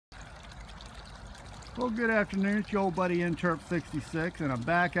Well, good afternoon. It's your old buddy Interp66, and I'm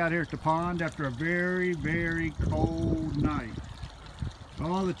back out here at the pond after a very, very cold night.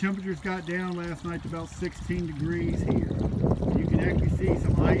 Oh, the temperatures got down last night to about 16 degrees here. You can actually see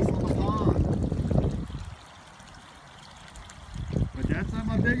some ice on the pond. But that's not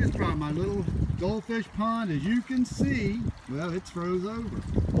my biggest problem. My little goldfish pond, as you can see, well, it's froze over.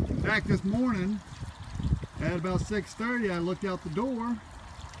 In fact, this morning, at about 6:30, I looked out the door,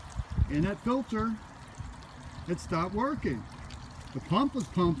 and that filter, it stopped working. The pump was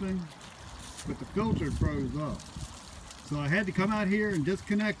pumping, but the filter froze up. So I had to come out here and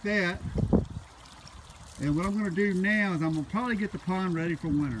disconnect that. And what I'm going to do now is I'm going to probably get the pond ready for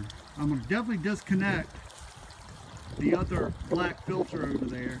winter. I'm going to definitely disconnect the other black filter over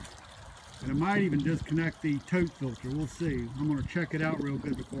there. And I might even disconnect the tote filter. We'll see. I'm going to check it out real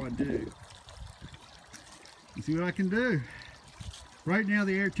good before I do. And see what I can do. Right now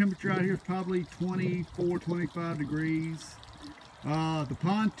the air temperature out here is probably 24, 25 degrees. The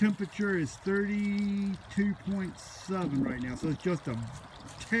pond temperature is 32.7 right now, so it's just a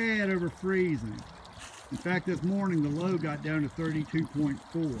tad over freezing. In fact, this morning the low got down to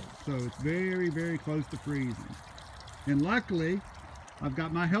 32.4, so it's very, very close to freezing. And luckily, I've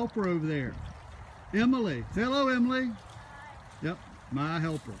got my helper over there, Emily. Say hello, Emily. Yep, my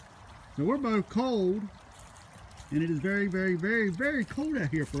helper. So we're both cold. And it is very, very, very, very cold out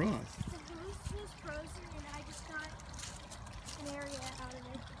here for us. The roof was frozen and I just got an area out of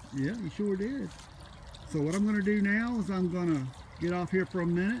it. Yeah, you sure did. So what I'm going to do now is I'm going to get off here for a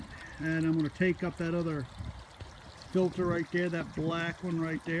minute and I'm going to take up that other filter right there, that black one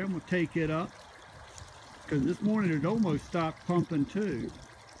right there. I'm going to take it up because this morning it almost stopped pumping too.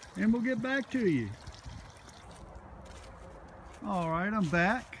 And we'll get back to you. All right, I'm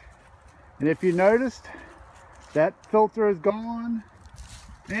back. And if you noticed, that filter is gone,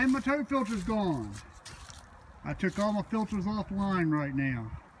 and my tote filter is gone. I took all my filters offline right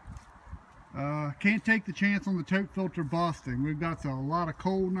now. Can't take the chance on the tote filter busting. We've got a lot of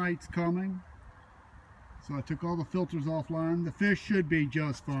cold nights coming. So I took all the filters offline. The fish should be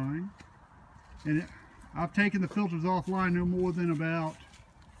just fine. And I've taken the filters offline no more than about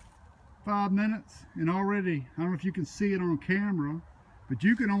 5 minutes. And already, I don't know if you can see it on camera, but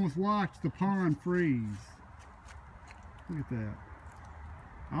you can almost watch the pond freeze. Look at that.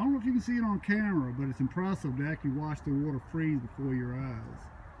 I don't know if you can see it on camera, but it's impressive to actually watch the water freeze before your eyes.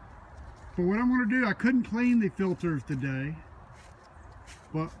 But what I'm going to do, I couldn't clean the filters today,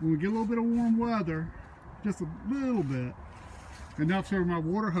 but when we get a little bit of warm weather, just a little bit, enough so my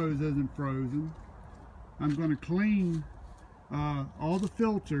water hose isn't frozen, I'm going to clean all the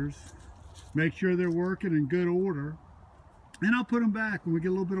filters, make sure they're working in good order, and I'll put them back when we get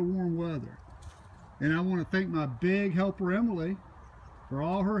a little bit of warm weather. And I want to thank my big helper, Emily, for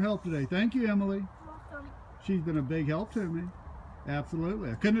all her help today. Thank you, Emily. Welcome. She's been a big help to me. Absolutely.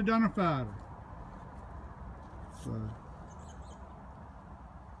 I couldn't have done it without her. So,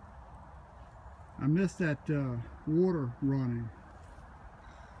 I missed that water running.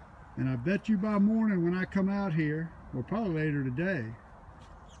 And I bet you by morning when I come out here, or probably later today,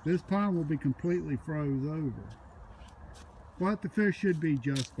 this pond will be completely froze over. But the fish should be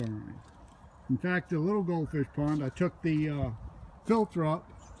just fine. In fact, the little goldfish pond, I took the filter up,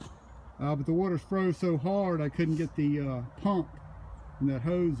 but the water froze so hard I couldn't get the pump and that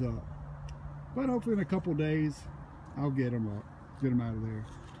hose up. But hopefully in a couple days, I'll get them up, get them out of there.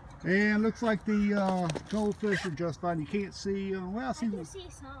 And looks like the goldfish are just fine. You can't see, well, I can see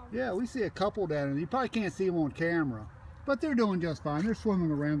some. Yeah, we see a couple down there. You probably can't see them on camera, but they're doing just fine. They're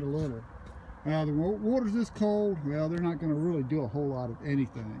swimming around a little. The water's this cold, well, they're not going to really do a whole lot of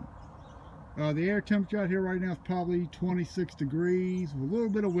anything. The air temperature out here right now is probably 26 degrees with a little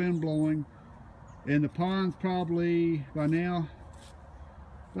bit of wind blowing, and the pond's probably by now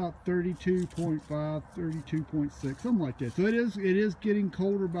about 32.5, 32.6, something like that. So it is getting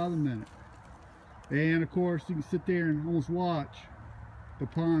colder by the minute. And of course you can sit there and almost watch the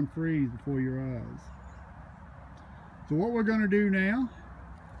pond freeze before your eyes. So what we're going to do now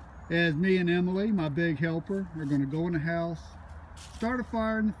is me and Emily, my big helper, are going to go in the house, start a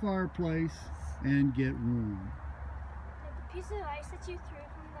fire in the fireplace, and get warm. The piece of ice that you threw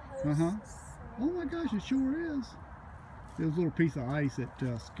from the hose. Oh my gosh, it sure is. There's a little piece of ice that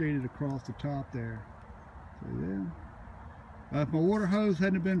skated across the top there. So yeah. If my water hose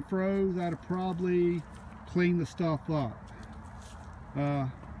hadn't been froze, I'd have probably cleaned the stuff up. The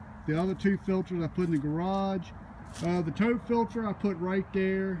other two filters I put in the garage. The tote filter I put right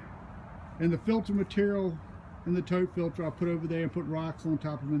there. And the filter material in the tote filter I put over there and put rocks on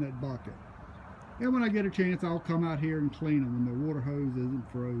top of them in that bucket. And when I get a chance, I'll come out here and clean them when the water hose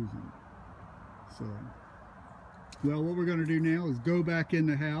isn't frozen. So, well, what we're going to do now is go back in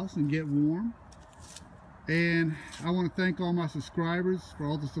the house and get warm. And I want to thank all my subscribers for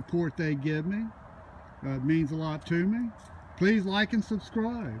all the support they give me. It means a lot to me. Please like and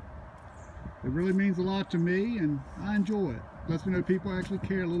subscribe. It really means a lot to me, and I enjoy it. Lets me know people actually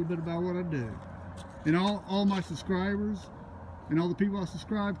care a little bit about what I do. And all my subscribers and all the people I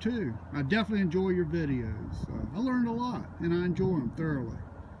subscribe to, I definitely enjoy your videos. I learned a lot, and I enjoy them thoroughly.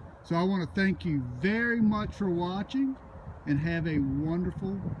 So I want to thank you very much for watching, and have a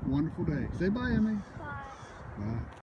wonderful, wonderful day. Say bye, Emmy. Bye. Bye.